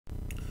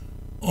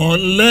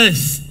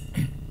Unless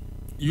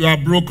you are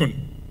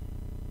broken,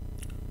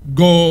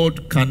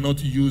 God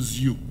cannot use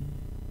you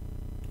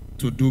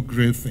to do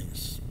great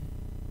things.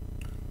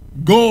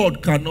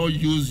 God cannot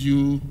use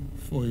you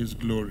for his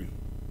glory.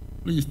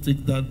 Please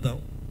take that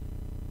down.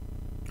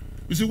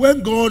 You see,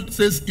 when God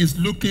says he's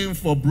looking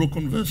for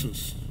broken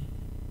vessels,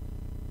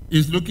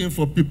 he's looking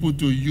for people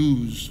to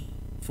use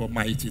for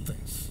mighty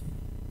things.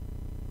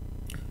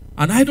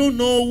 And I don't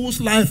know whose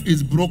life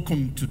is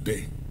broken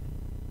today,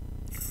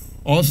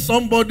 or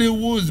somebody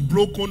who is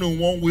broken in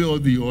one way or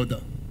the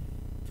other.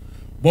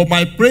 But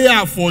my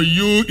prayer for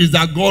you is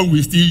that God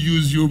will still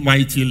use you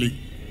mightily.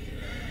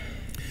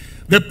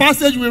 The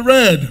passage we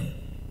read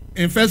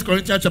in 1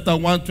 Corinthians chapter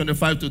 1,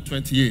 25 to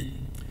 28,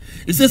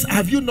 it says,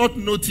 have you not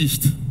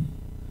noticed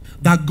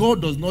that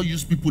God does not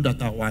use people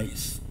that are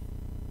wise?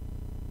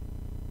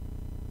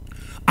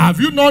 Have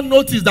you not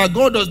noticed that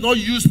God does not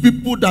use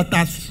people that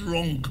are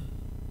strong?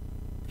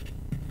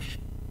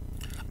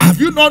 Have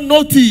you not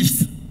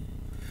noticed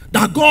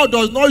that God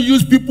does not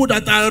use people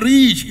that are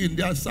rich in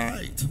their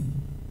sight?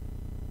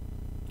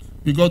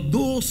 Because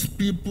those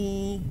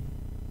people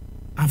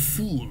are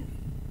fool.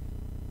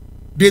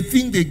 They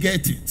think they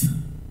get it.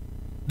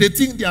 They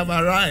think they have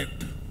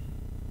arrived.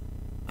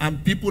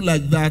 And people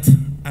like that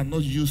are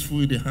not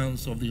useful in the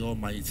hands of the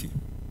Almighty.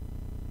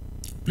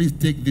 Please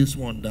take this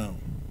one down.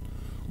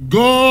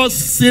 God's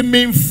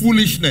seeming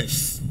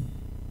foolishness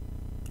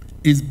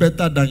is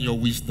better than your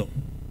wisdom.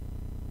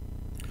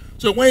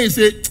 So when you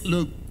say,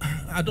 look,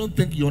 I don't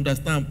think you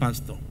understand,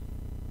 Pastor.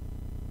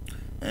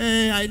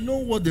 I know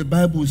what the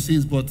Bible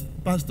says, but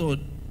Pastor,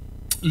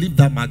 leave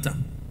that matter.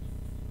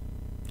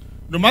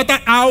 No matter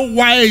how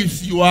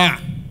wise you are,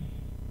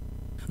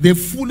 the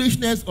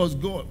foolishness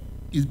of God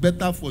is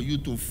better for you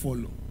to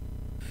follow.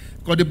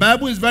 Because the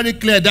Bible is very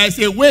clear. There is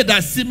a way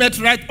that seemeth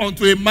right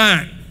unto a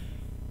man,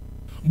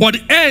 but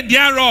the end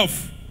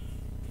thereof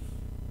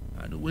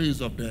are the ways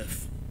of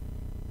death.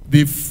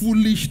 The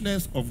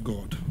foolishness of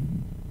God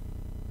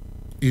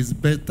is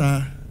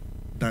better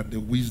than the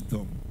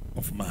wisdom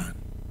of man.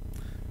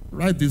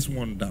 Write this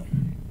one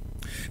down.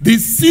 The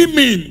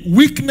seeming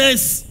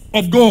weakness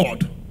of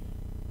God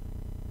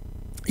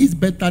is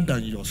better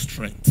than your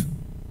strength.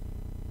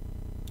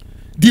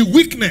 The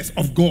weakness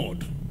of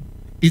God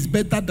is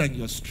better than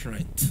your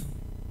strength.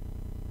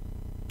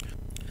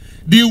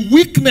 The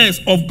weakness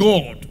of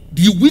God,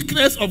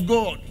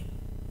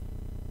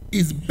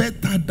 is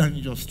better than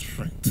your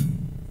strength.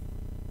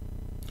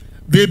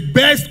 The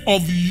best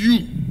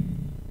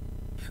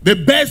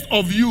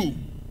of you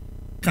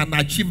can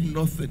achieve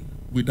nothing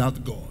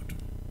without God.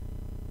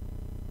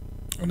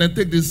 And then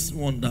take this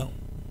one down.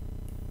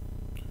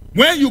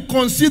 When you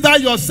consider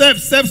yourself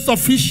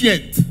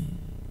self-sufficient,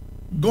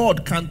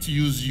 God can't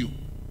use you.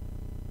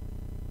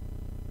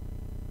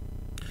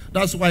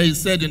 That's why he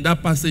said in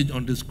that passage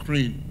on the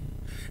screen,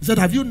 he said,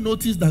 have you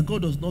noticed that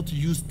God does not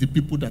use the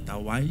people that are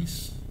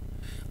wise?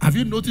 Have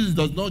you noticed he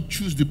does not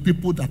choose the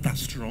people that are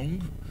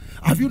strong?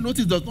 Have you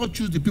noticed he does not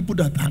choose the people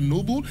that are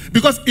noble?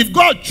 Because if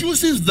God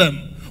chooses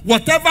them,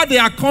 whatever they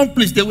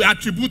accomplish, they will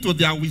attribute to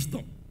their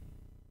wisdom.